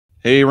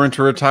Hey,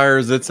 Renter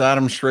Retires, it's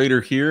Adam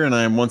Schrader here, and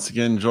I am once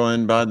again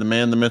joined by the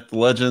man, the myth, the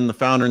legend, the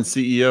founder and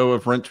CEO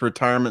of Rent to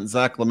Retirement,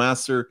 Zach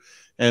Lemaster.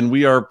 And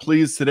we are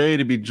pleased today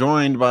to be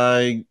joined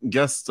by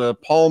guest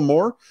Paul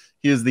Moore.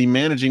 He is the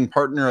managing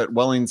partner at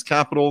Wellings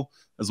Capital,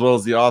 as well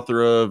as the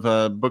author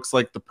of books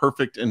like The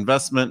Perfect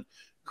Investment,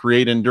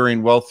 Create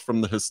Enduring Wealth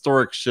from the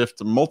Historic Shift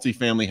to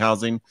Multifamily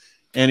Housing.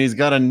 And he's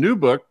got a new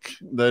book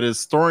that is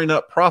Storing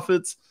Up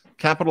Profits,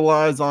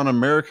 Capitalize on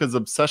America's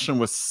Obsession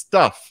with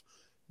Stuff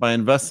by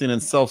investing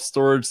in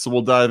self-storage. So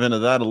we'll dive into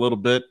that a little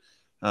bit.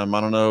 I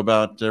don't know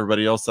about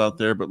everybody else out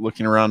there, but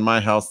looking around my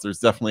house, there's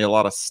definitely a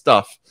lot of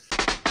stuff.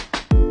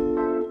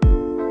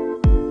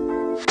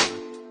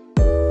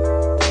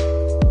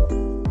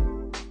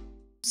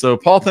 So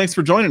Paul, thanks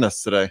for joining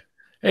us today.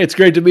 Hey, it's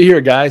great to be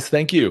here, guys.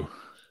 Thank you.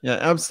 Yeah,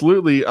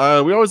 absolutely.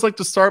 We always like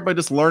to start by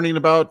just learning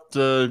about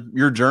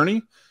your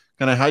journey,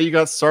 kind of how you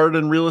got started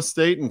in real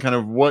estate and kind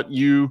of what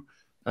you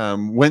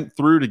went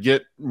through to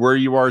get where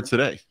you are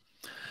today.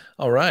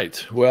 All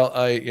right. Well,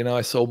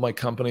 I sold my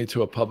company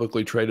to a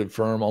publicly traded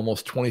firm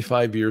almost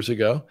 25 years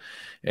ago.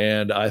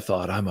 And I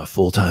thought, I'm a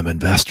full-time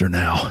investor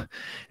now.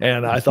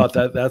 And I thought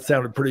that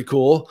sounded pretty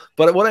cool.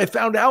 But what I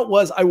found out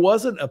was I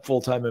wasn't a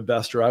full-time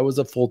investor. I was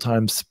a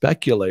full-time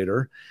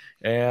speculator.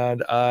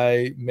 And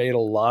I made a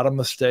lot of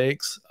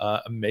mistakes,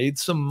 made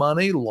some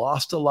money,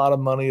 lost a lot of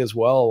money as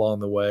well along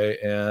the way.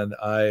 And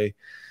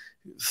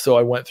so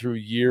I went through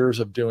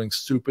years of doing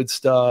stupid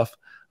stuff.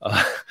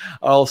 I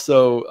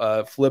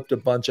also flipped a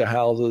bunch of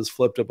houses,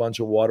 flipped a bunch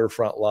of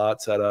waterfront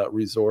lots at a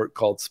resort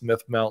called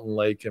Smith Mountain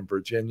Lake in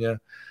Virginia,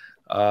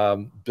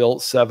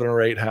 built 7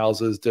 or 8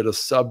 houses, did a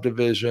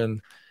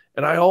subdivision.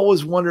 And I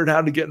always wondered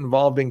how to get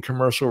involved in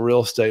commercial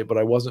real estate, but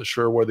I wasn't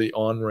sure where the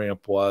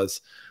on-ramp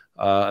was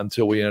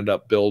until we ended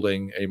up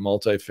building a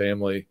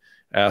multifamily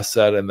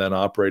asset and then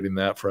operating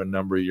that for a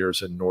number of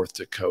years in North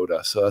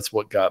Dakota. So that's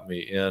what got me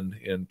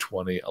in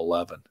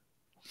 2011.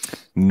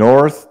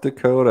 North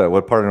Dakota.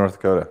 What part of North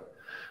Dakota?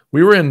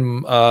 We were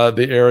in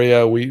the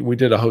area. We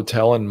did a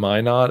hotel in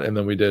Minot, and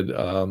then we did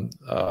a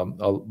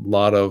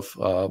lot of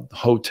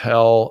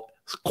hotel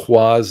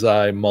quasi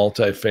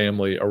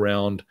multifamily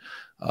around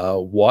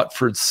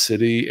Watford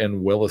City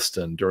and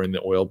Williston during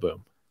the oil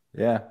boom.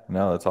 Yeah,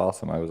 no, that's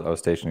awesome. I was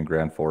stationed in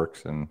Grand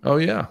Forks, and oh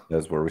yeah,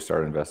 that's where we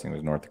started investing,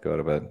 was North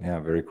Dakota. But yeah,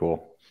 very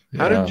cool.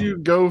 How did you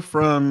go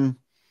from,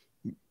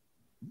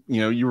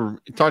 you were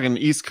talking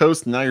East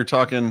Coast, and now you're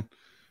talking,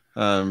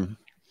 how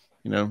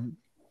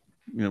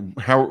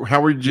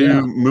would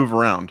you move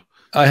around?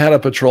 I had a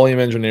petroleum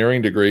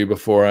engineering degree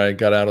before I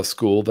got out of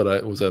school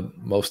that was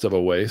most of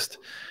a waste.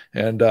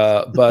 And,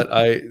 but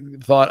I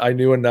thought I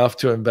knew enough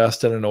to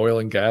invest in an oil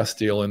and gas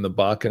deal in the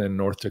Bakken in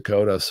North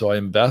Dakota. So I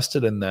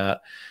invested in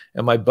that.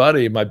 And my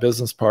buddy, my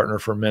business partner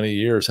for many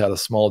years, had a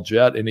small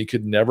jet and he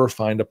could never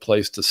find a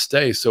place to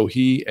stay. So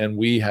he and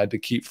we had to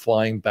keep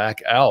flying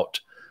back out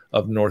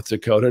of North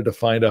Dakota to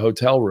find a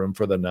hotel room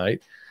for the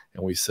night.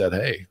 And we said,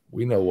 hey,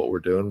 we know what we're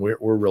doing.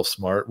 We're real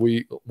smart.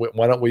 Why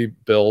don't we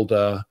build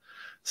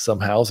some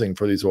housing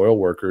for these oil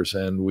workers?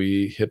 And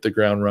we hit the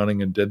ground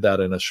running and did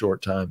that in a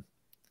short time.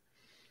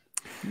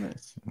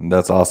 Nice.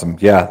 That's awesome.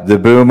 Yeah, the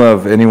boom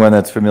of anyone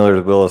that's familiar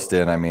with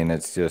Williston, I mean,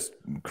 it's just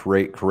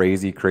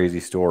crazy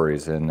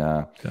stories. And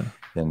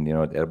and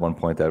at one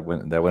point that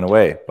went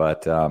away.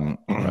 But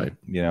right.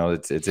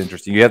 It's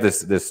interesting. You have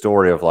this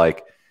story of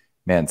like,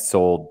 man,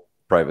 sold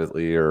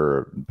privately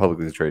or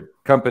publicly traded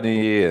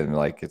company, and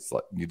like it's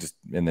like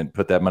and then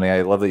put that money.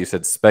 I love that you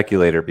said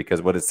speculator,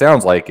 because what it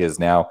sounds like is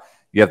now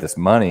you have this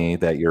money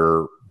that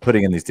you're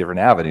putting in these different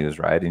avenues,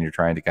 right? And you're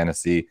trying to kind of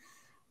see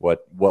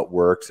what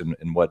works and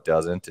what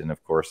doesn't. And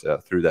of course,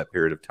 through that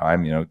period of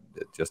time,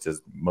 just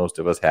as most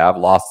of us have,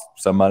 lost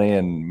some money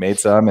and made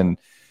some, and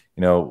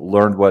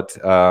learned what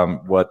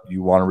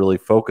you want to really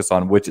focus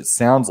on, which it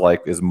sounds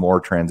like is more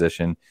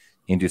transition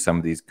into some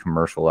of these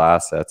commercial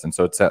assets. And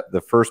so it's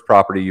the first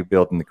property you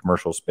built in the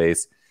commercial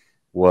space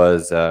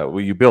was,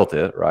 you built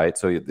it, right?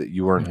 So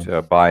you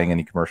weren't buying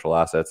any commercial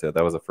assets. That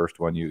was the first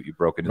one you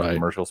broke into the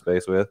commercial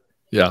space with?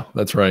 Yeah,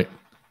 that's right.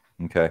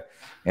 Okay.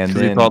 And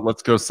then you thought,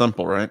 let's go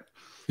simple, right?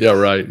 Yeah,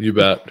 right. You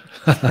bet.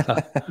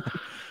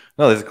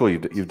 No, this is cool.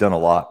 You've done a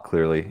lot,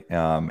 clearly.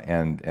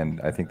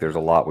 And I think there's a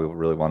lot we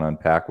really want to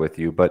unpack with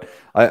you. But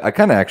I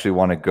kind of actually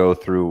want to go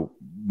through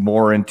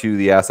more into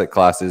the asset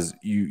classes.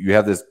 You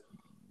have this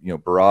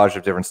barrage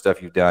of different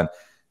stuff you've done,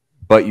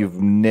 but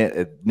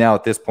now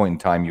at this point in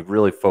time, you've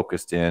really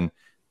focused in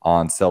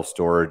on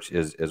self-storage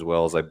as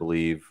well as, I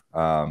believe,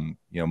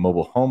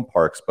 mobile home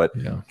parks. But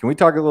can we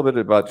talk a little bit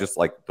about just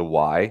like the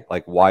why,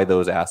 like why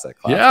those asset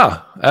classes?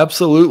 Yeah,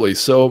 absolutely.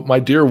 So my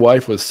dear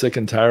wife was sick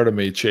and tired of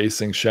me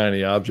chasing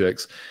shiny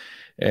objects.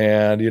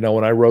 And,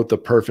 when I wrote The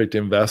Perfect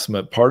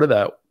Investment, part of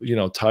that,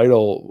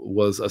 title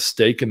was a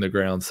stake in the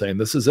ground saying,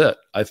 this is it.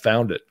 I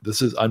found it.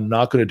 I'm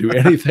not going to do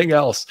anything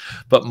else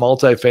but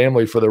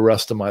multifamily for the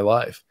rest of my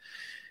life.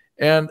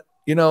 And,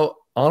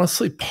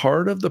 honestly,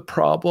 part of the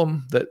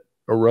problem that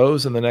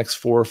arose in the next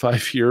 4 or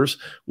 5 years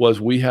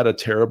was we had a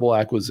terrible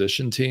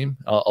acquisition team.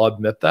 I'll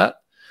admit that.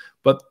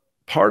 But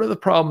part of the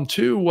problem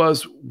too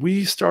was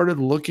we started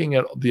looking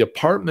at the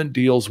apartment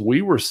deals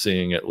we were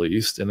seeing, at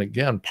least. And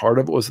again, part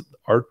of it was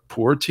our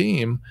poor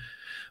team.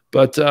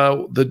 But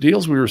the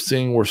deals we were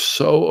seeing were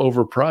so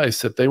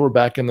overpriced that they were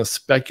back in the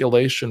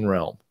speculation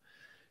realm.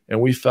 And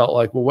we felt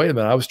like, well, wait a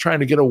minute, I was trying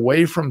to get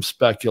away from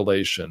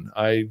speculation.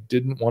 I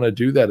didn't want to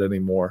do that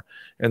anymore.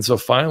 And so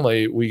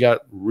finally, we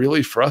got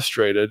really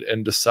frustrated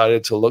and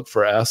decided to look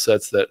for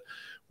assets that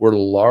were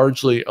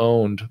largely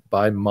owned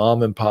by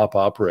mom and pop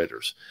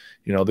operators.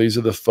 You know, these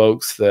are the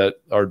folks that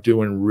are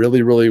doing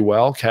really, really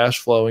well, cash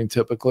flowing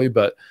typically,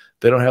 but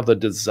they don't have the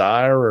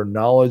desire or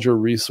knowledge or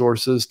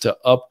resources to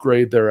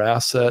upgrade their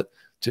asset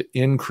to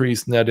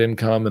increase net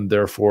income and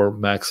therefore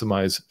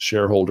maximize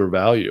shareholder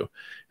value.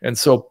 And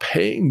so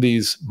paying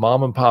these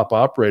mom and pop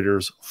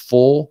operators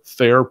full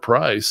fair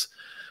price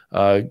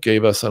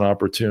gave us an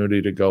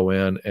opportunity to go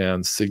in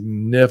and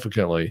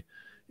significantly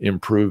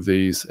improve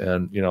these,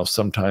 and, you know,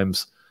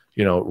 sometimes,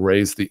 you know,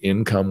 raise the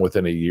income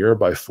within a year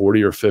by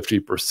 40 or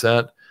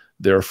 50%,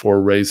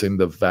 therefore raising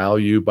the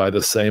value by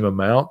the same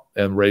amount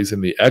and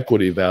raising the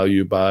equity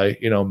value by,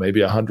 you know, maybe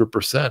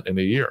 100% in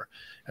a year.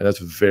 And that's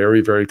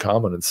very, very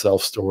common in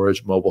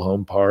self-storage, mobile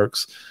home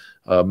parks,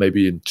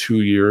 maybe in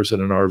 2 years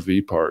in an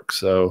RV park.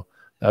 So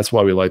that's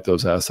why we like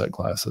those asset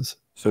classes.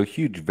 So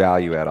huge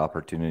value add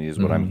opportunity is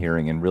what I'm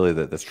hearing. And really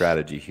the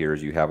strategy here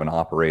is you have an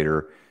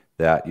operator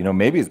that, you know,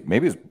 maybe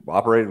is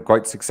operated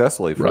quite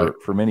successfully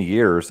for many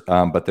years,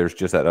 but there's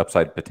just that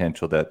upside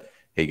potential that,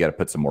 hey, you got to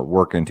put some more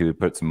work into it,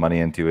 put some money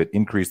into it,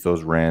 increase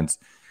those rents,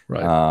 you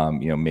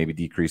know, maybe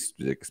decrease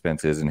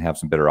expenses and have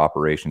some better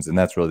operations. And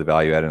that's really the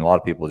value add. And a lot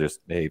of people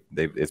just,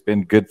 it's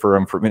been good for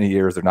them for many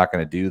years. They're not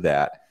going to do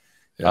that.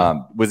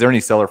 Yeah. Was there any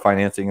seller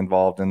financing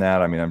involved in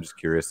that? I mean, I'm just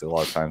curious. A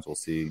lot of times we'll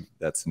see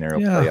that scenario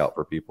play out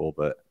for people,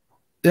 but.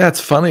 Yeah,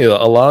 it's funny. A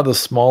lot of the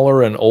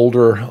smaller and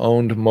older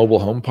owned mobile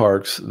home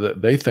parks,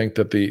 they think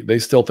that they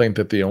still think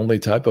that the only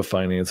type of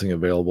financing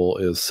available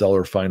is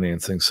seller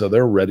financing. So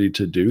they're ready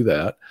to do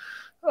that.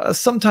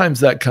 Sometimes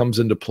that comes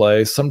into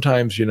play.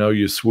 Sometimes, you know,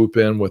 you swoop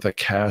in with a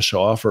cash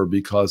offer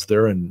because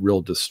they're in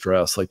real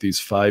distress. Like these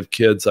 5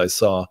 kids I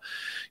saw,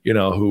 you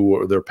know,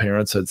 who their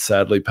parents had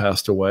sadly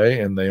passed away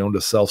and they owned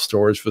a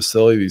self-storage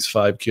facility. These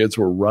 5 kids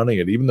were running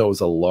it, even though it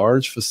was a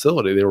large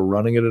facility, they were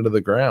running it into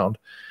the ground.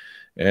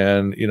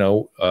 And, you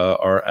know,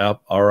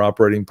 our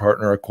operating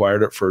partner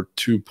acquired it for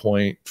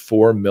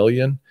 $2.4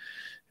 million.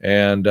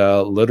 And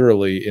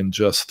literally in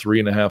just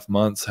 3.5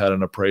 months had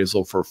an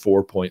appraisal for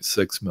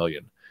 $4.6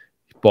 million.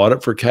 Bought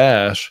it for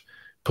cash,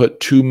 put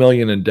 $2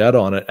 million in debt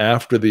on it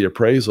after the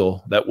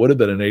appraisal. That would have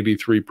been an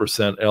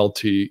 83%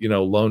 LT, you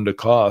know, loan to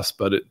cost,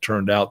 but it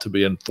turned out to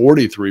be a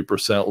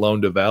 43%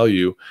 loan to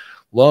value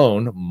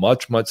loan,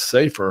 much, much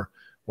safer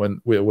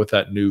with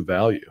that new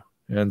value.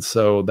 And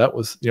so that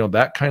was, you know,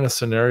 that kind of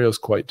scenario is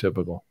quite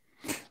typical.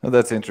 Well,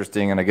 that's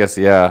interesting. And I guess,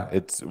 yeah,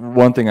 it's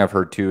one thing I've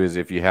heard too, is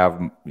if you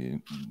have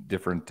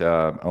different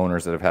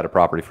owners that have had a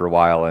property for a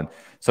while, and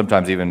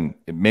sometimes even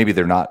maybe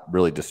they're not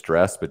really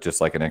distressed, but just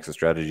like an exit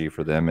strategy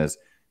for them is,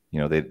 you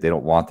know, they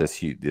don't want this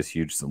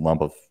huge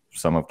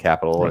sum of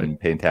capital and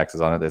paying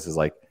taxes on it. This is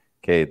like,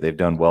 okay, they've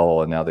done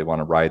well, and now they want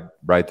to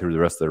ride through the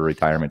rest of their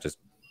retirement, just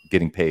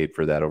getting paid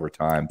for that over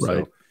time.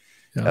 So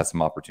that's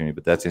some opportunity,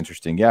 but that's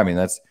interesting. Yeah. I mean,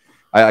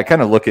 I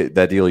kind of look at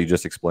that deal you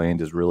just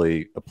explained as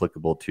really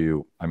applicable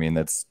to, I mean,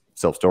 that's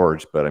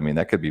self-storage, but I mean,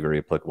 that could be very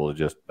applicable to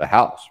just a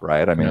house,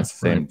 right? I mean, it's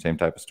the same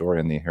type of story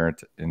in the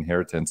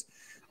inheritance.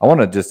 I want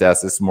to just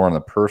ask this more on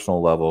the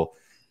personal level.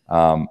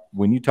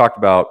 When you talked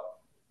about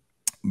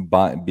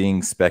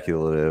being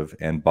speculative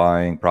and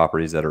buying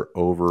properties that are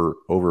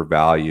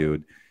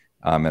overvalued,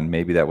 and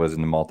maybe that was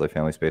in the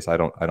multifamily space, I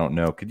don't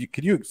know.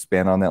 Could you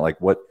expand on that? Like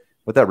what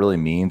that really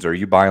means? Are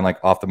you buying like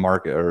off the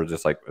market, or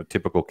just like a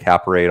typical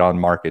cap rate on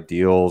market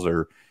deals,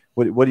 or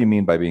what do you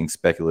mean by being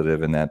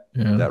speculative in that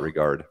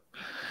regard?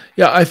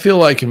 Yeah, I feel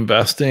like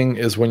investing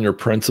is when your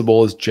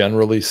principal is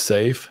generally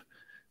safe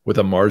with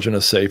a margin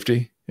of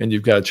safety and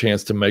you've got a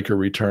chance to make a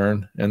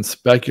return. And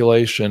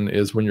speculation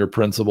is when your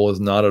principal is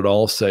not at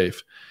all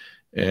safe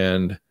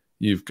and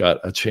you've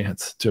got a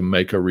chance to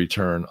make a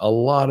return. A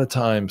lot of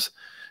times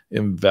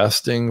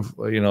investing,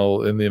 you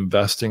know, in the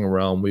investing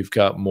realm, we've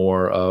got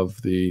more of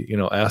the, you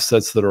know,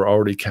 assets that are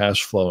already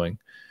cash flowing,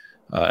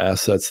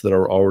 assets that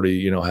are already,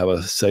 you know, have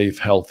a safe,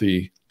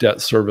 healthy debt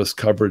service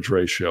coverage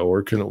ratio,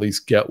 or can at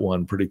least get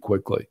one pretty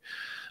quickly.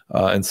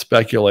 And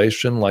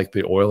speculation, like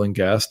the oil and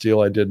gas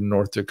deal I did in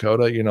North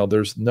Dakota, you know,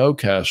 there's no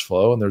cash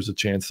flow and there's a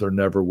chance there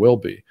never will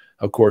be.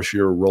 Of course,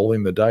 you're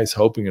rolling the dice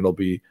hoping it'll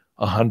be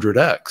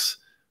 100x,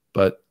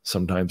 but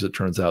sometimes it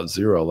turns out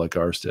 0 like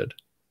ours did.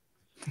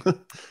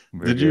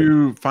 Did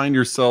you find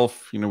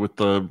yourself, you know, with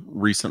the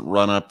recent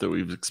run up that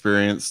we've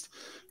experienced,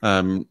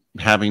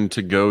 having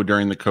to go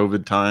during the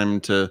COVID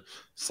time to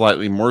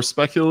slightly more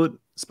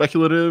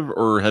speculative,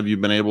 or have you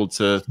been able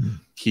to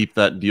keep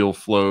that deal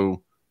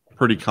flow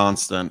pretty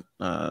constant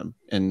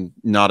and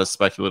not as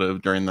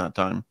speculative during that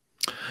time?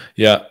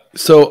 Yeah.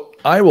 So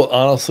I will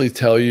honestly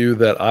tell you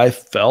that I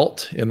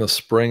felt in the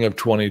spring of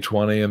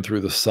 2020 and through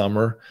the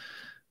summer,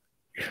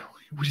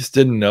 we just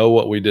didn't know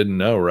what we didn't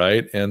know,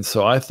 right? And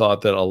so I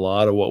thought that a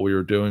lot of what we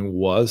were doing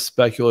was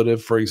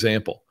speculative. For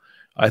example,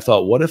 I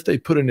thought, what if they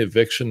put an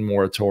eviction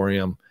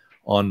moratorium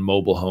on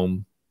mobile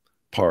home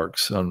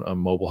parks, on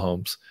mobile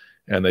homes,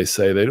 and they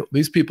say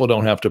these people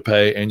don't have to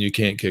pay and you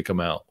can't kick them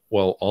out?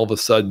 Well, all of a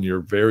sudden, your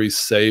very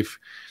safe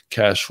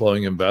cash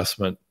flowing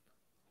investment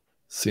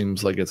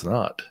seems like it's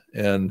not.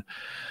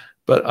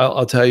 But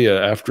I'll tell you,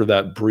 after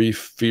that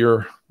brief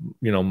fear,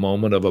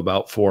 moment of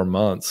about 4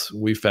 months,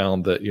 we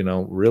found that,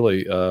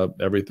 really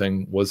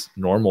everything was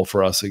normal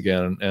for us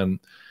again. And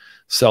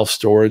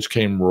self-storage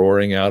came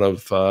roaring out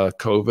of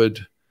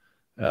COVID.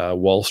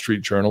 Wall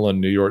Street Journal and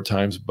New York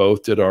Times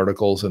both did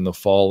articles in the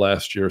fall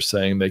last year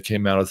saying they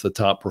came out as the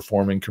top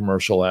performing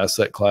commercial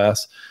asset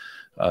class.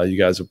 You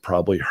guys have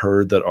probably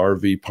heard that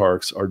RV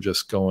parks are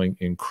just going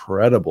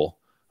incredible.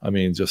 I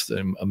mean, just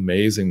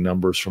amazing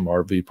numbers from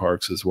RV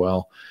parks as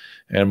well,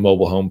 and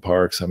mobile home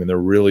parks. I mean, there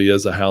really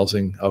is a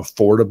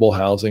affordable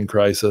housing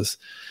crisis.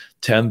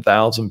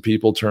 10,000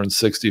 people turn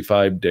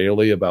 65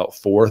 daily. About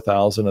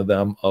 4,000 of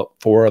them,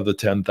 4 of the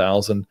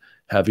 10,000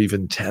 have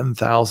even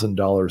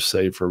 $10,000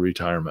 saved for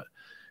retirement.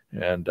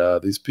 And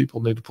these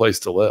people need a place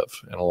to live.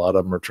 And a lot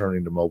of them are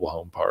turning to mobile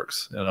home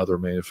parks and other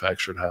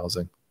manufactured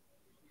housing.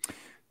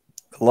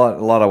 A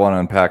lot I want to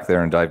unpack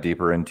there and dive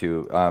deeper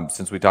into.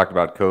 Since we talked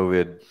about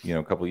COVID,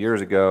 a couple of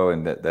years ago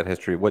and that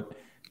history,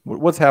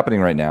 what's happening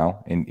right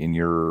now in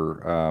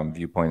your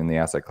viewpoint in the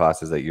asset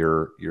classes that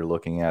you're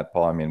looking at,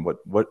 Paul? I mean,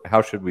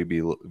 how should we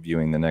be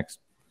viewing the next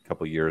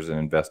couple of years and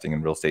investing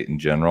in real estate in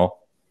general?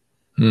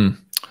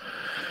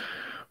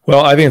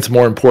 Well, I think it's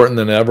more important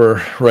than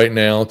ever right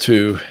now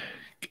to,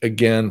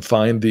 again,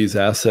 find these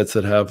assets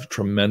that have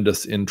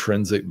tremendous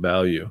intrinsic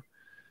value.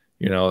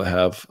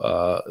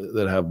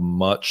 That have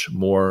much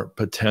more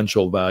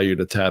potential value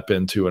to tap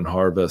into and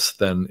harvest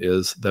than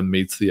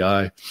meets the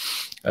eye.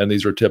 And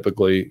these are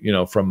typically,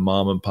 from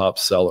mom and pop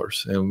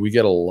sellers. And we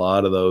get a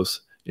lot of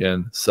those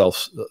in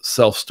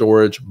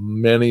self-storage,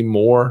 many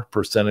more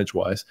percentage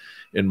wise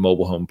in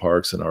mobile home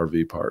parks and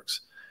RV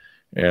parks.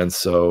 And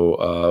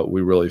so we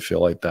really feel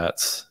like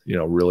that's,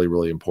 really,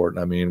 really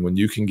important. I mean, when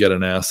you can get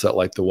an asset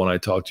like the one I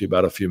talked to you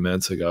about a few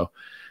minutes ago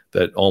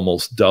that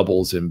almost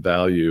doubles in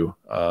value,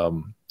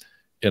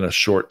 in a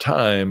short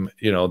time,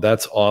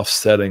 that's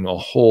offsetting a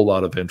whole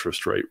lot of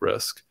interest rate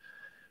risk.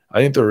 I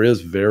think there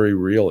is very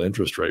real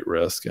interest rate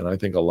risk. And I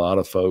think a lot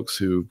of folks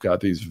who've got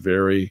these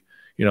very,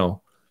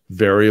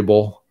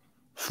 variable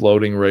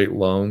floating rate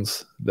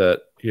loans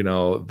that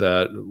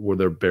where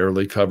they're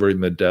barely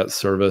covering the debt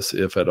service,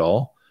 if at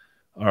all,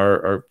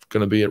 are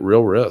going to be at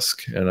real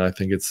risk. And I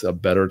think it's a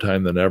better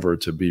time than ever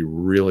to be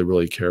really,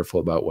 really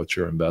careful about what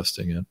you're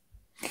investing in.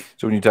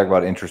 So when you talk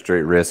about interest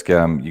rate risk,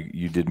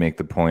 you did make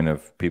the point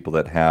of people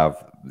that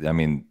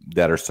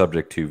that are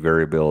subject to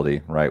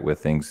variability, right? With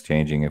things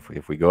changing.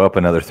 If we go up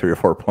another 3 or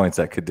 4 points,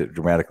 that could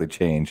dramatically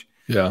change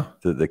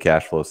the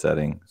cash flow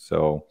setting.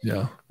 So,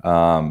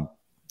 all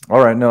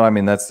right. No, I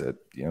mean, that's,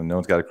 no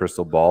one's got a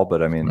crystal ball,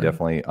 but I mean,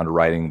 definitely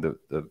underwriting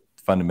the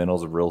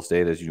fundamentals of real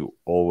estate, as you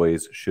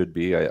always should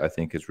be, I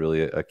think is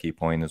really a key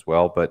point as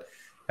well. But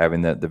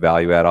having the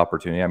value add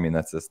opportunity, I mean,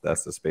 that's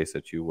the space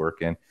that you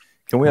work in.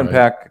 Can we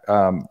unpack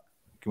the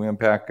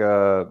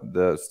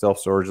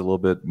self-storage a little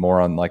bit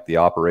more on like the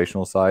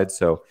operational side?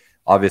 So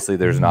obviously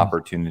there's an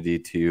opportunity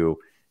to,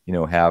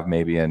 have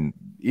maybe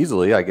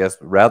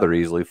rather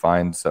easily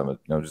find some,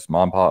 just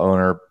mom and pop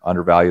owner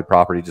undervalued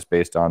property just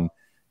based on,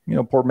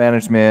 poor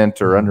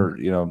management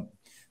or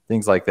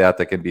things like that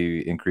can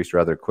be increased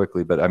rather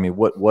quickly. But I mean,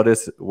 what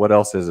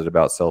else is it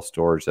about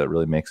self-storage that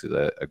really makes it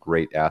a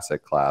great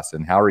asset class?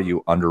 And how are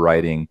you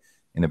underwriting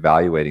and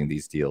evaluating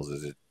these deals?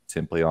 Is it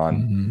simply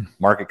on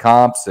market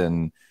comps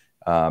and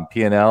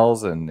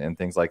P&Ls and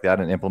things like that,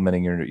 and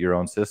implementing your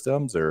own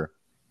systems? Or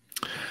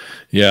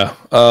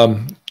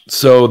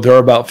so there are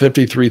about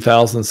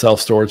 53,000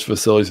 self-storage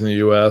facilities in the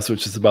U.S.,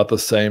 which is about the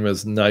same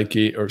as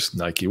Nike.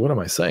 What am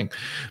I saying?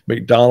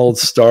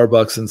 McDonald's,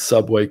 Starbucks, and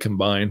Subway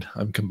combined.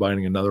 I'm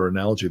combining another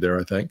analogy there,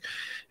 I think.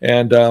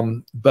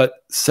 And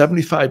but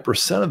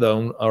 75% of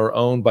them are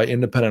owned by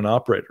independent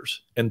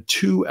operators, and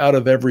 2 out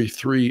of every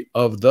 3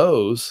 of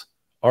those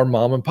are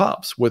mom and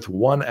pops with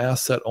one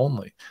asset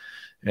only.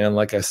 And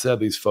like I said,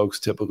 these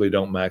folks typically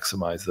don't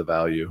maximize the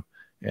value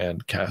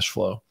and cash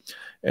flow.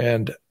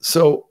 And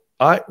so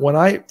when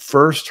I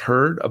first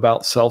heard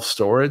about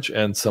self-storage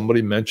and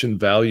somebody mentioned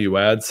value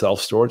add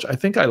self-storage, I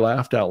think I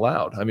laughed out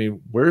loud. I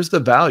mean, where's the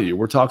value?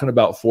 We're talking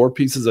about 4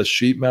 pieces of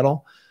sheet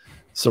metal,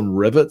 some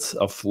rivets,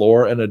 a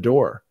floor, and a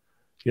door.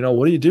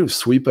 What do?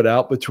 Sweep it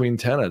out between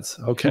tenants.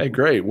 Okay,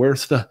 great.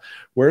 Where's the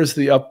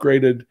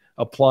upgraded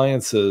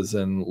appliances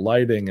and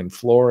lighting and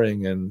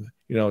flooring and,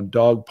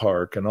 dog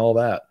park and all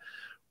that?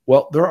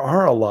 Well, there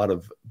are a lot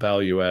of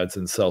value adds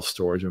in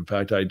self-storage. In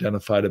fact, I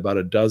identified about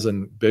a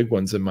dozen big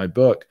ones in my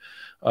book.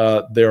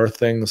 There are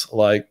things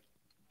like,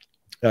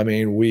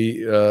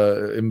 we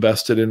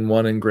invested in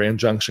one in Grand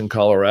Junction,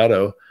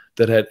 Colorado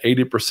that had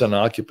 80%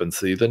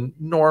 occupancy. The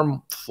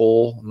normal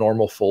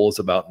full is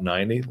about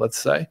 90, let's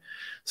say.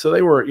 So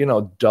they were,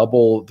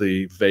 double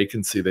the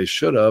vacancy they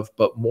should have,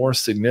 but more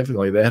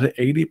significantly, they had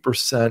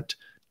 80%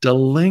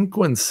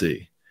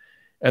 delinquency.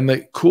 And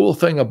the cool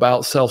thing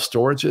about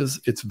self-storage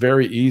is it's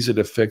very easy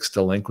to fix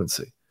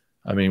delinquency.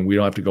 I mean, we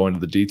don't have to go into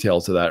the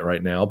details of that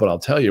right now, but I'll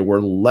tell you,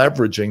 we're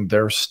leveraging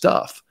their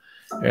stuff.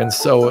 And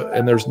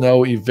there's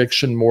no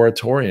eviction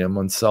moratorium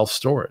on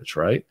self-storage,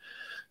 right?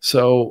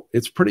 So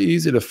it's pretty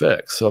easy to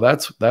fix. So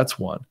that's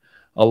one.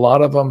 A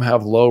lot of them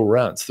have low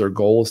rents. Their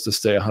goal is to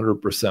stay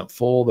 100%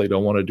 full. They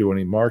don't want to do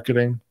any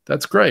marketing.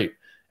 That's great.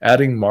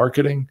 Adding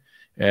marketing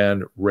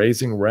and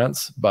raising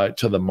rents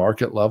to the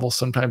market level.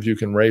 Sometimes you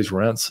can raise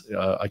rents.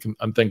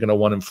 I'm thinking of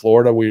one in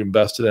Florida we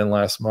invested in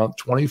last month,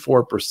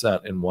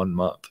 24% in 1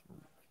 month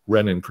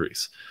rent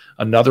increase.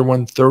 Another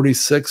one,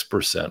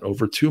 36%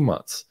 over 2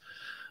 months.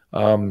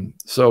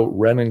 So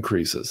rent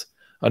increases.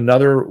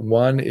 Another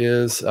one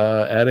is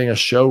adding a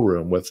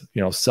showroom with,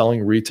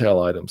 selling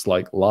retail items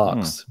like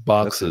locks,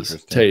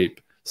 boxes,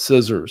 tape,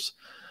 scissors,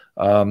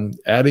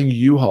 adding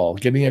U-Haul,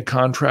 getting a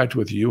contract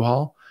with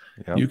U-Haul.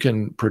 Yep. You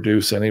can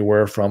produce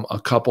anywhere from a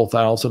couple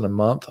thousand a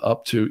month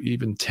up to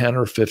even 10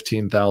 or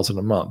 15,000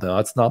 a month. Now,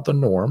 that's not the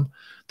norm.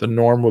 The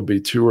norm would be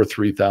 2,000 or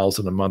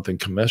 3,000 a month in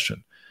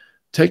commission.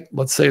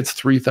 Let's say it's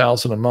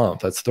 3,000 a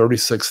month. That's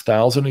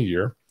 36,000 a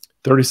year.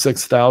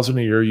 36,000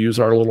 a year. Use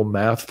our little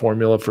math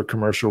formula for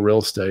commercial real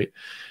estate.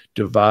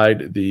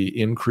 Divide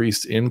the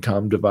increased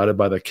income divided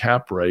by the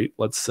cap rate.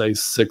 Let's say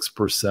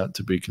 6%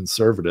 to be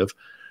conservative.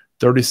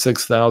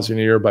 36,000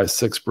 a year by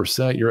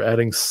 6%, you're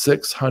adding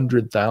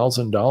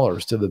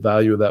 $600,000 to the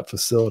value of that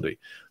facility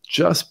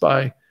just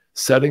by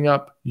setting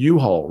up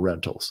U-Haul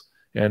rentals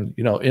and,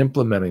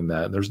 implementing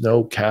that. And there's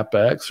no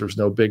CapEx, there's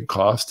no big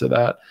cost to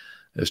that.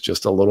 It's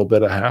just a little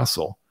bit of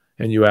hassle.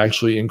 And you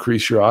actually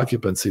increase your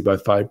occupancy by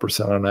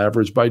 5% on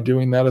average by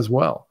doing that as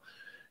well.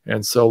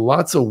 And so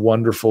lots of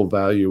wonderful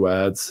value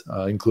adds,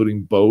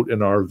 including boat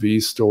and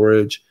RV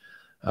storage,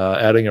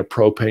 adding a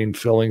propane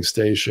filling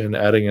station,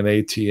 adding an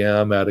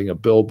ATM, adding a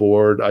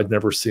billboard. I'd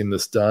never seen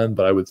this done,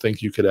 but I would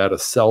think you could add a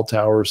cell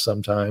tower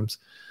sometimes.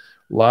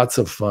 Lots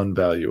of fun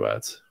value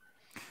adds.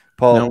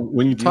 Paul, now,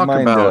 when you talk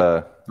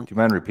about, do you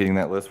mind repeating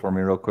that list for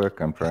me real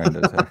quick? I'm trying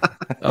to.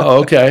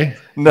 Oh, okay.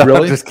 No,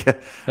 really? Just kidding.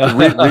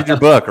 Read your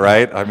book,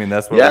 right? I mean,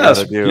 that's what we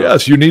gotta do.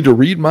 Yes, you need to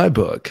read my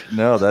book.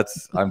 No,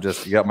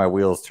 you got my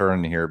wheels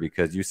turning here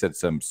because you said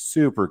some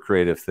super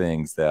creative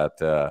things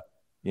that,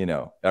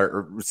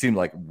 seemed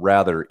like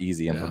rather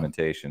easy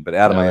implementation. But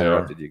Adam, I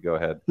interrupted you. Go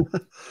ahead.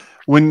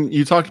 When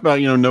you talked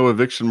about, no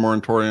eviction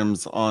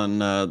moratoriums on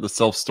the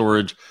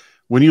self-storage,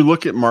 when you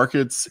look at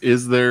markets,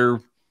 is there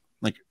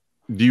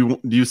do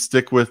you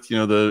stick with,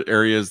 the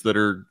areas that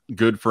are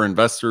good for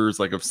investors,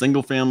 like of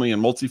single family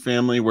and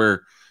multifamily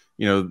where,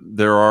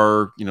 there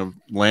are,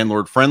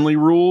 landlord friendly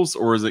rules,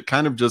 or is it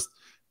kind of just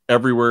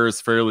everywhere is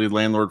fairly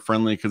landlord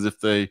friendly? Because if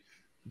they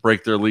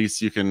break their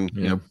lease, you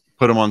can,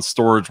 put them on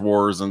Storage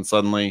Wars and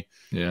suddenly,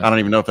 I don't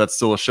even know if that's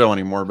still a show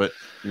anymore, but,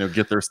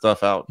 get their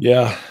stuff out.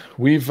 Yeah,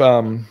 we've,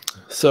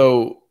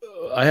 so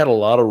I had a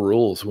lot of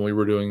rules when we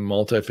were doing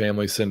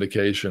multifamily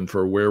syndication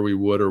for where we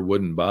would or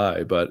wouldn't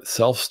buy, but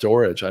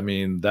self-storage, I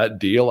mean, that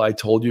deal I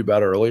told you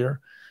about earlier,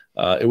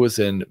 it was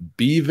in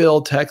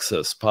Beeville,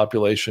 Texas,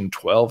 population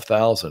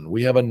 12,000.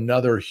 We have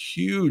another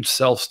huge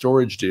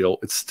self-storage deal.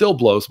 It still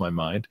blows my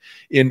mind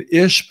in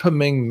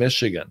Ishpeming,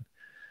 Michigan,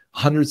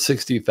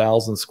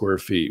 160,000 square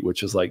feet,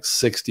 which is like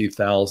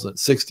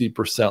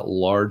 60%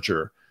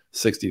 larger,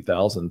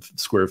 60,000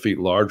 square feet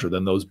larger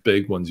than those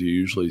big ones you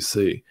usually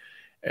see.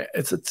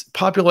 It's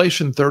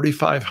population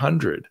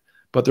 3,500,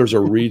 but there's a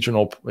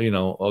regional,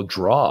 a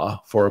draw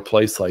for a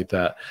place like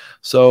that.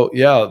 So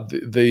yeah,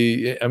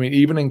 I mean,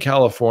 even in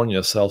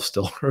California,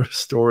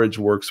 self-storage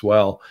works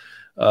well.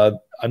 I'm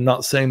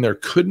not saying there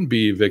couldn't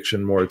be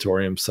eviction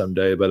moratorium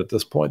someday, but at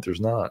this point,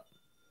 there's not.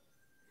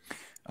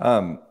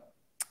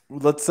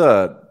 Let's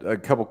a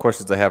couple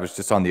questions I have is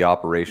just on the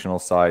operational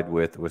side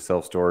with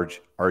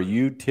self-storage. Are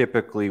you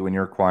typically, when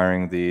you're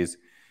acquiring these,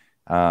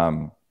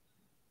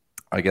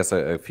 I guess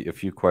a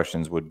few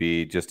questions would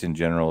be just in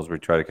general as we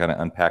try to kind of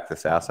unpack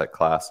this asset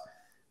class.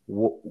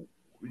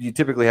 You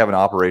typically have an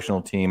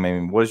operational team. I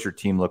mean, what does your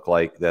team look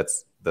like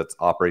that's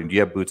operating? Do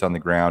you have boots on the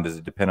ground? Does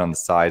it depend on the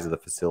size of the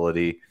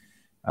facility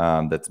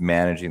that's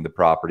managing the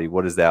property?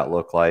 What does that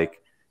look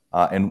like?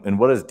 And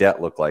what does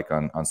debt look like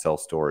on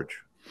self-storage?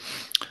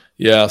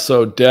 Yeah,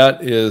 so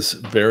debt is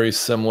very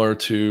similar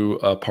to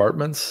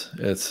apartments.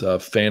 It's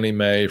Fannie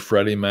Mae,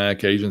 Freddie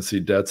Mac, agency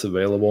debt's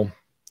available.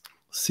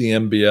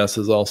 CMBS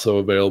is also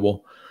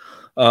available.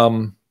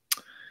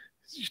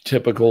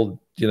 Typical,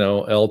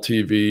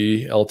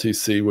 LTV,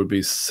 LTC would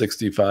be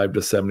 65 to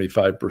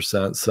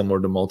 75%,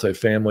 similar to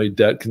multifamily.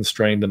 Debt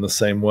constrained in the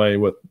same way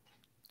with,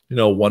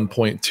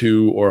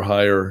 1.2 or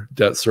higher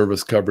debt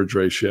service coverage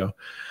ratio.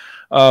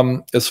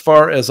 As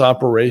far as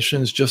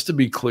operations, just to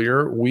be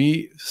clear,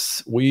 we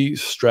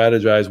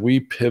strategized, we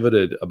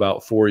pivoted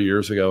about 4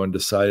 years ago and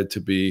decided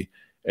to be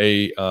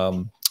a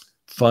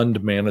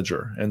fund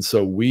manager. And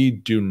so we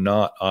do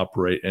not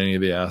operate any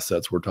of the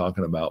assets we're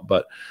talking about.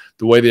 But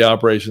the way the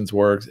operations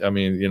work, I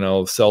mean, you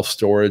know,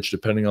 self-storage,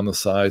 depending on the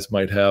size,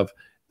 might have,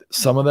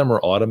 some of them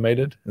are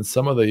automated, and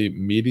some of the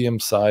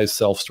medium-sized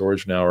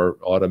self-storage now are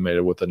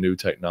automated with the new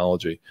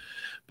technology.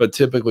 But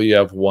typically you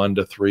have 1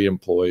 to 3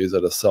 employees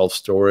at a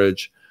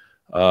self-storage.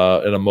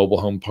 In a mobile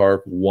home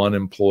park, 1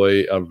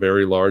 employee, a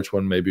very large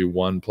one, maybe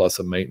 1 plus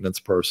a maintenance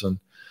person.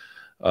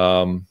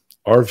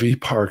 RV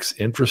parks,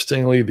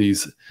 interestingly,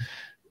 these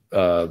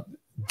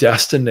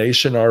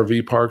destination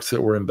RV parks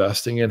that we're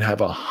investing in have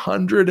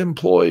 100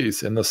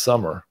 employees in the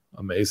summer,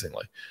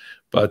 amazingly.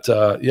 But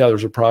yeah,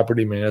 there's a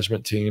property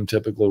management team,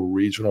 typical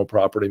regional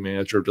property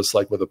manager, just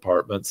like with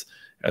apartments,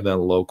 and then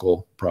a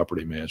local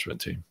property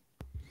management team.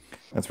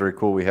 That's very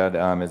cool. We had,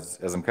 as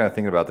I'm kind of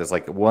thinking about this,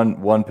 like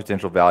one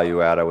potential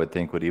value add I would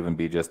think would even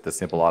be just the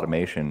simple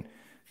automation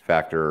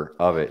factor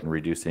of it and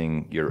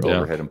reducing your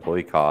overhead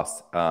employee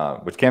costs,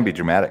 which can be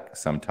dramatic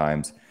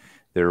sometimes.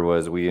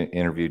 We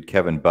interviewed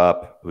Kevin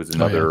Bupp, who's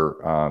another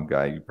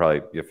guy,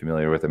 you're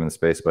familiar with him in the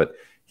space, but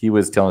he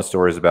was telling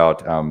stories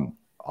about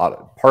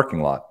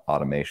parking lot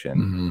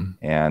automation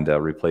and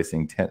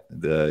replacing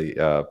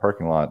the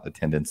parking lot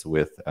attendants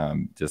with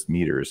just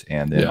meters,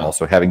 and then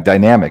also having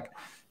dynamic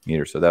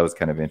meters. So that was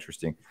kind of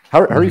interesting.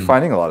 How are you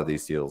finding a lot of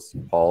these deals?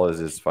 Paul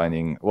is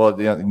finding, well,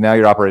 now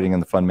you're operating on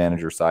the fund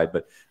manager side,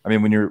 but I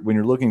mean, when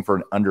you're looking for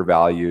an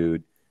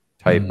undervalued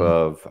type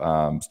of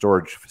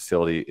storage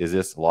facility, is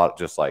this a lot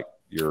just like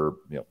your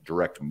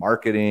direct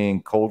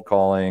marketing, cold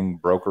calling,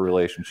 broker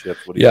relationships?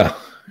 What do you think?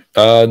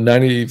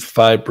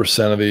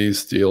 95% of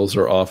these deals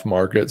are off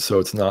market, so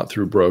it's not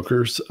through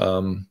brokers.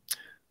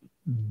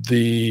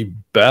 The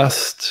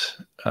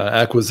best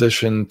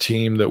acquisition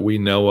team that we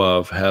know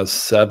of has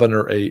 7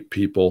 or 8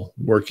 people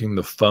working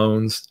the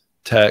phones,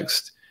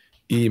 text,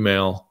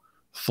 email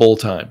full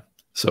time.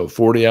 So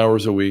 40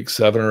 hours a week,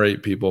 7 or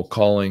 8 people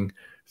calling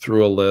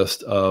through a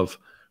list of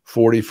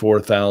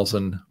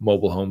 44,000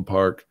 mobile home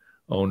park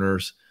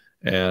owners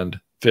and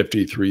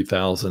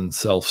 53,000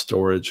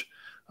 self-storage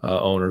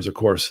owners. Of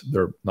course,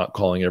 they're not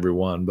calling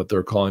everyone, but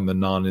they're calling the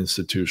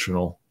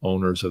non-institutional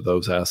owners of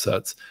those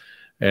assets.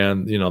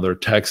 And, they're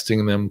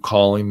texting them,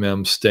 calling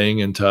them, staying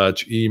in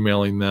touch,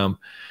 emailing them.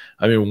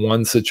 I mean,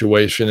 one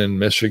situation in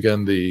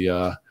Michigan,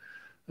 the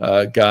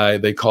guy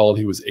they called,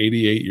 he was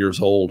 88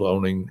 years old,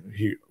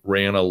 he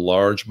ran a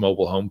large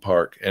mobile home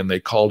park, and they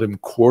called him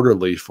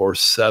quarterly for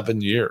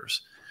 7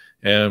 years.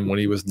 And when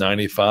he was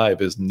 95,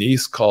 his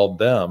niece called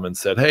them and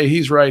said, "Hey,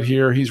 he's right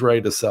here. He's ready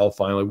to sell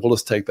finally. We'll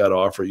just take that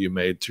offer you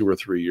made 2 or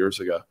 3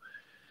 years ago."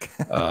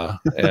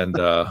 And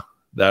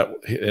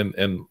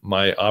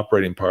my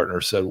operating partner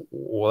said,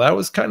 "Well, that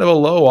was kind of a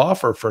low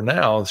offer for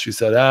now." And she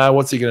said,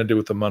 "What's he going to do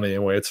with the money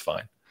anyway? It's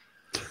fine."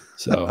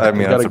 So I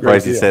mean, I'm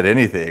surprised he said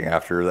anything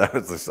after that.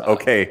 Was just,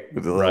 okay,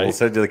 we'll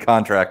send you the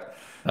contract.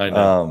 I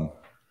know.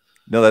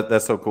 No,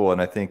 that's so cool.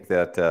 And I think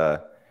that,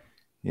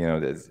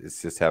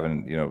 it's just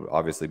having,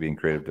 obviously being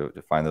creative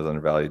to find those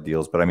undervalued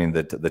deals. But I mean,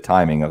 the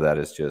timing of that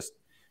is just,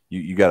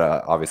 you got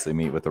to obviously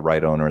meet with the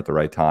right owner at the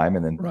right time,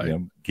 and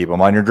then keep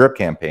them on your drip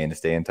campaign to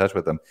stay in touch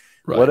with them.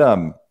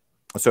 Right.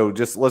 So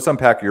just let's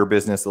unpack your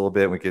business a little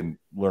bit. We can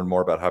learn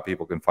more about how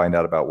people can find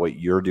out about what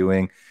you're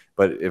doing.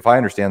 But if I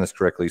understand this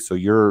correctly, so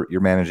you're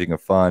managing a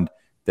fund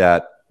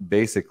that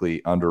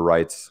basically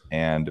underwrites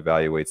and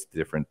evaluates the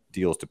different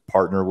deals to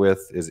partner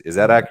with. Is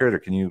that accurate, or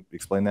can you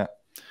explain that?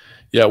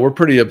 Yeah, we're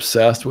pretty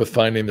obsessed with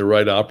finding the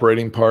right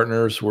operating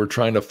partners. We're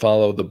trying to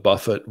follow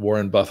the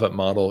Warren Buffett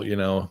model.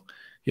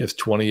 He has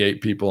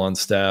 28 people on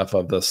staff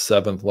of the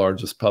 7th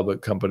largest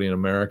public company in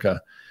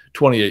America,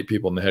 28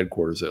 people in the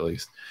headquarters at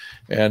least.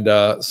 And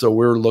so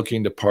we're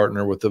looking to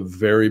partner with the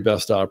very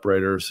best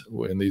operators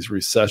in these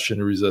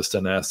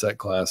recession-resistant asset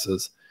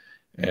classes.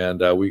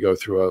 And we go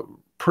through a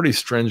pretty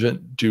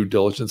stringent due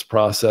diligence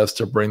process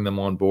to bring them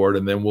on board.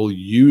 And then we'll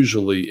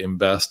usually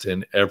invest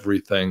in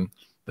everything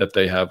that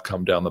they have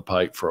come down the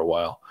pike for a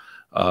while.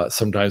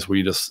 Sometimes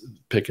we just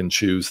pick and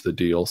choose the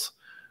deals.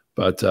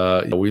 But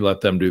we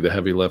let them do the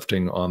heavy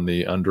lifting on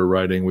the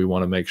underwriting. We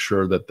want to make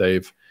sure that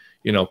they've,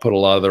 put a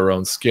lot of their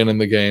own skin in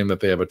the game, that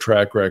they have a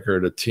track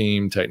record, a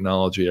team,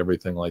 technology,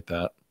 everything like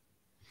that.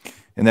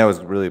 And that was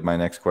really my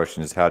next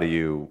question: is how do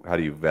you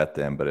vet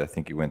them? But I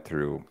think you went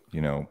through,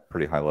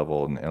 pretty high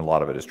level, and a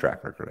lot of it is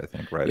track record, I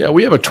think, right? Yeah,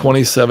 we have a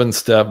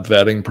 27-step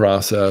vetting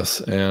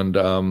process. And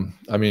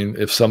I mean,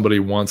 if somebody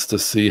wants to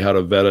see how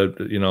to vet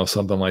it,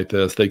 something like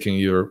this, they can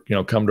either,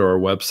 come to our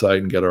website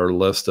and get our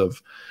list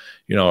of,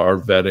 our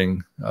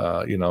vetting,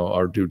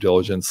 our due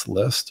diligence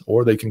list,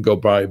 or they can go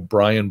buy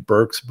Brian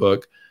Burke's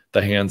book,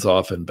 The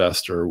Hands-Off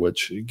Investor,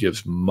 which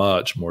gives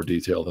much more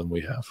detail than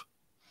we have.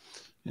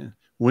 Yeah.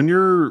 When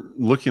you're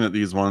looking at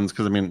these ones,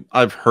 because I mean,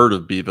 I've heard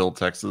of Beeville,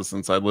 Texas,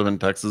 since I live in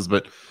Texas,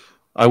 but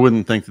I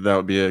wouldn't think that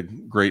would be a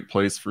great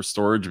place for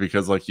storage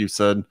because, like you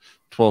said,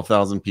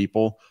 12,000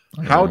 people.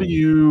 How do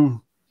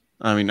you,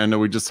 I mean, I know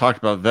we just talked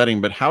about vetting,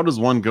 but how does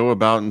one go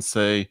about and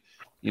say,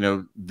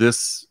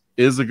 this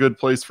is a good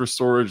place for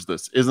storage.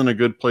 This isn't a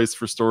good place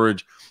for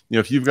storage. You know,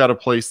 if you've got a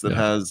place that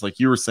has, like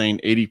you were saying,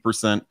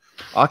 80%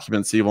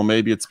 occupancy, well,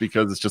 maybe it's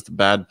because it's just a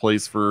bad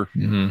place for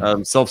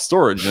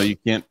self-storage. You know, you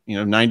can't, you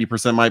know,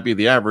 90% might be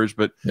the average,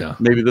 but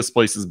maybe this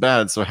place is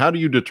bad. So how do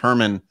you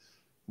determine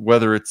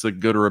whether it's a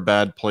good or a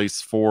bad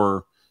place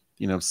for,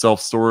 you know,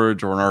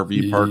 self-storage or an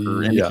RV park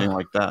or anything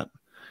like that?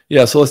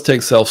 Yeah, so let's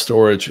take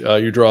self-storage.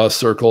 You draw a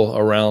circle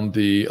around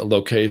the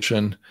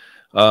location.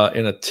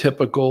 In a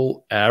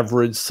typical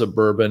average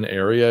suburban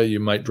area, you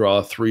might draw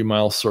a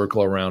 3-mile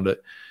circle around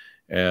it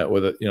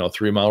with a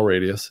 3-mile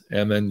radius,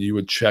 and then you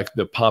would check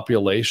the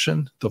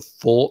population,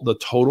 the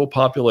total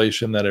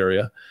population in that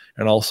area,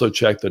 and also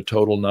check the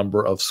total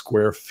number of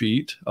square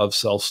feet of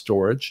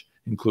self-storage,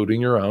 including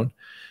your own,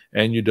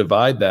 and you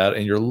divide that,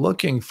 and you're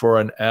looking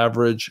for an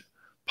average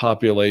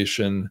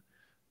population,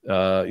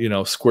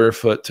 square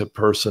foot to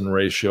person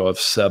ratio of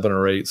 7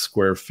 or 8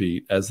 square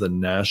feet as the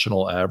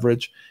national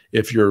average.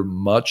 If you're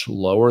much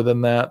lower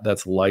than that,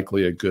 that's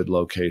likely a good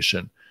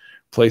location.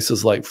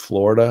 Places like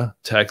Florida,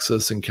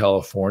 Texas, and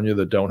California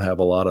that don't have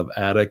a lot of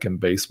attic and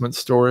basement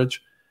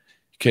storage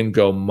can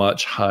go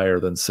much higher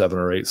than 7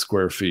 or 8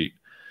 square feet.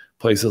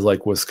 Places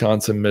like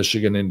Wisconsin,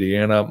 Michigan,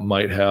 Indiana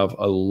might have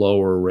a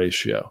lower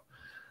ratio.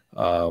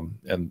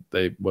 And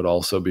they would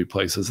also be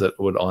places that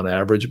would, on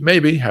average,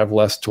 maybe have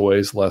less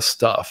toys, less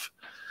stuff.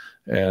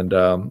 And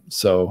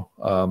so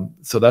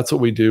that's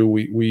what we do.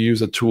 We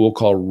use a tool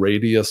called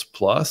Radius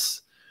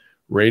Plus.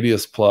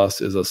 Radius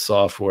Plus is a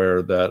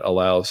software that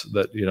allows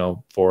that,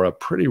 for a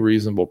pretty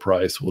reasonable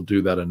price, will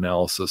do that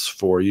analysis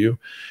for you.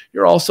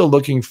 You're also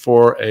looking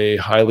for a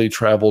highly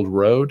traveled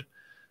road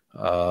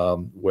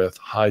with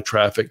high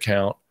traffic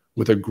count,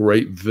 with a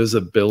great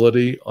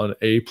visibility, on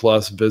A+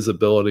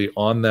 visibility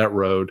on that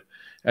road.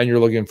 And you're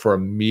looking for a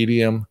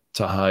medium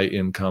to high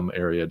income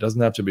area. It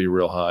doesn't have to be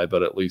real high,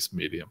 but at least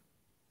medium.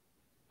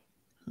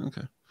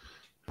 Okay,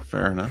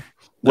 fair enough.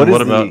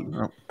 What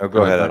about?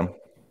 Go ahead, Adam.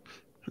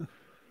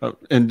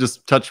 And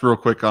just touch real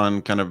quick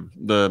on kind of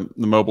the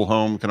mobile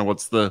home. Kind of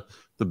what's the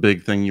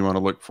big thing you want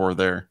to look for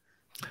there?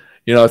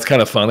 It's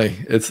kind of funny.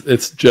 It's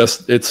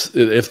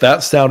if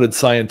that sounded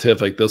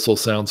scientific, this will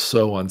sound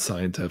so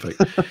unscientific.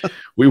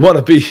 We want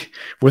to be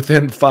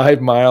within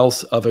 5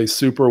 miles of a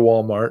super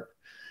Walmart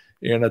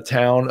in a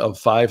town of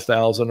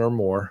 5,000 or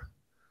more.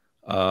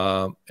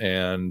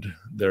 And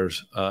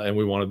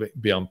we want to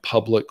be on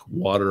public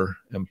water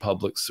and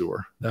public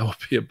sewer. That would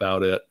be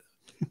about it.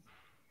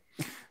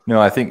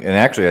 No, I think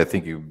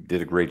you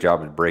did a great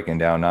job of breaking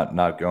down,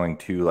 not going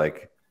too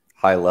like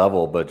high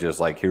level, but just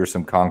like, here's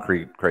some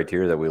concrete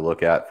criteria that we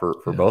look at for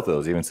both of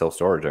those, even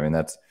self-storage. I mean,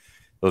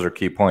 those are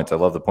key points. I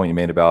love the point you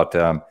made about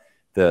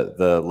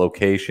the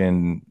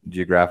location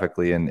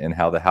geographically and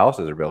how the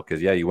houses are built.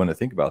 Cause you want to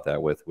think about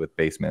that with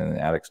basement and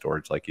attic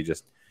storage. Like, you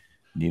just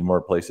need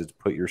more places to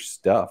put your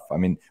stuff. I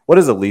mean, what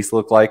does a lease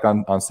look like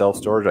on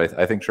self-storage?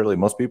 I think surely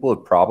most people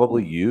have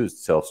probably used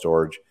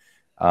self-storage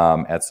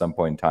at some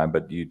point in time,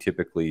 but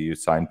you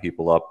sign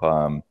people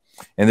up.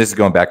 And this is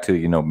going back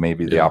to,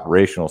 maybe the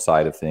operational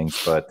side of things,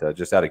 but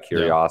just out of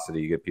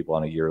curiosity, you get people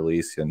on a year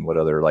lease, and what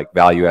other like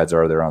value adds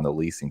are there on the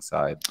leasing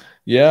side?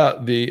 Yeah.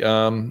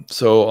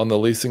 So on the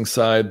leasing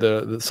side,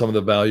 some of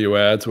the value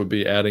adds would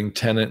be adding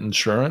tenant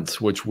insurance,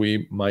 which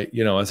we might,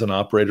 as an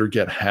operator,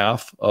 get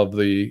half of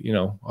the,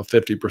 a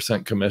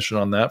 50% commission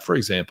on that, for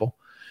example.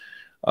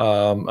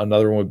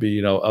 Another one would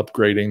be,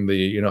 upgrading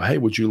the, hey,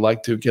 would you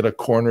like to get a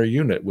corner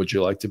unit? Would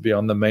you like to be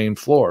on the main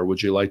floor?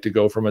 Would you like to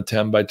go from a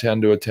 10 by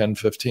 10 to a 10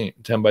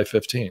 by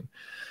 15?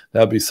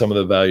 That'd be some of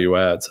the value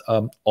adds.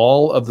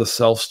 All of the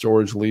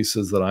self-storage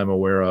leases that I'm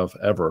aware of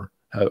ever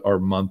are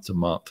month to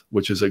month,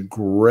 which is a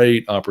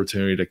great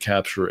opportunity to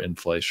capture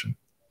inflation.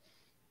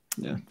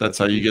 Yeah. That's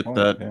how you get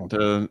that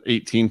to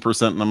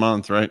 18% in a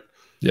month, right?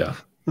 Yeah.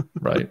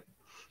 Right.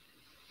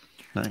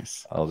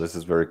 Nice. Oh, this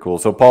is very cool.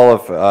 So, Paul,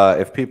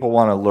 if people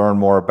want to learn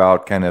more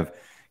about kind of,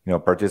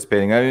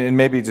 participating, and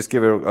maybe just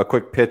give a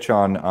quick pitch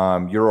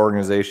on your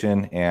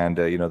organization and,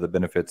 the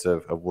benefits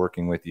of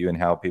working with you and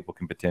how people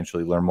can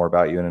potentially learn more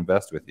about you and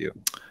invest with you.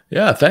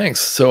 Yeah, thanks.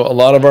 So a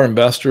lot of our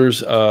investors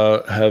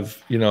have,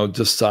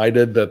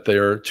 decided that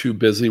they're too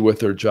busy with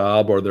their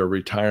job or their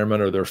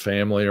retirement or their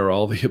family or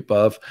all the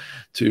above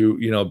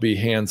to, be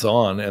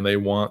hands-on, and they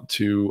want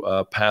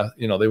to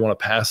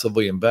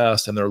passively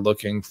invest, and they're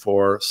looking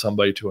for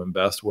somebody to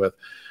invest with.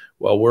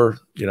 Well,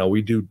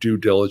 we do due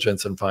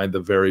diligence and find the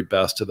very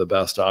best of the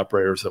best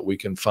operators that we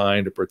can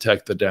find to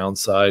protect the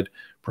downside,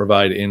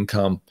 provide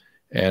income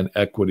and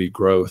equity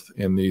growth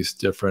in these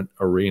different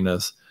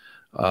arenas.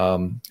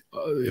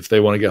 If they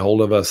want to get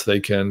hold of us, they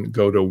can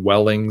go to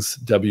Wellings,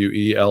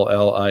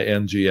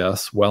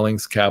 WELLINGS,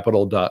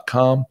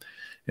 wellingscapital.com.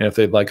 And if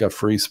they'd like a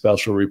free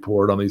special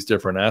report on these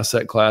different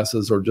asset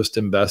classes or just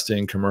investing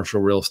in commercial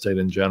real estate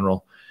in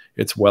general,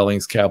 it's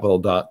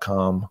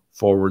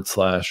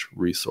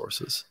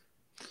wellingscapital.com/resources.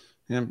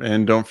 Yeah,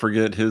 and don't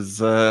forget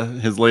his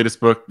latest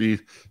book, The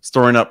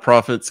Storing Up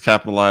Profits,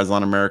 Capitalize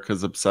on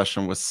America's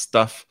Obsession with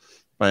Stuff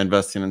by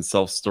Investing in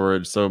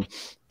Self-Storage. So,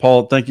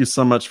 Paul, thank you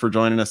so much for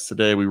joining us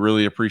today. We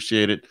really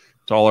appreciate it.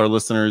 To all our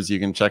listeners, you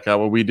can check out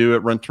what we do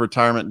at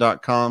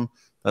renttoretirement.com.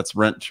 That's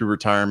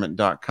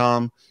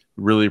renttoretirement.com.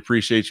 We really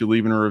appreciate you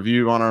leaving a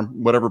review on our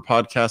whatever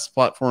podcast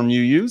platform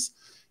you use.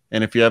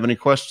 And if you have any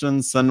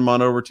questions, send them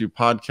on over to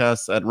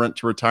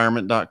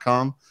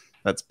podcasts@renttoretirement.com.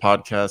 That's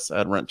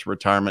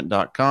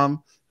podcasts@renttoretirement.com. And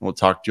we'll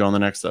talk to you on the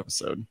next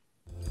episode.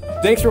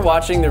 Thanks for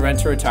watching the Rent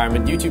to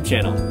Retirement YouTube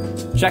channel.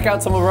 Check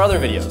out some of our other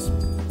videos,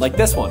 like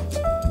this one,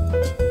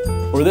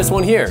 or this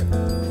one here.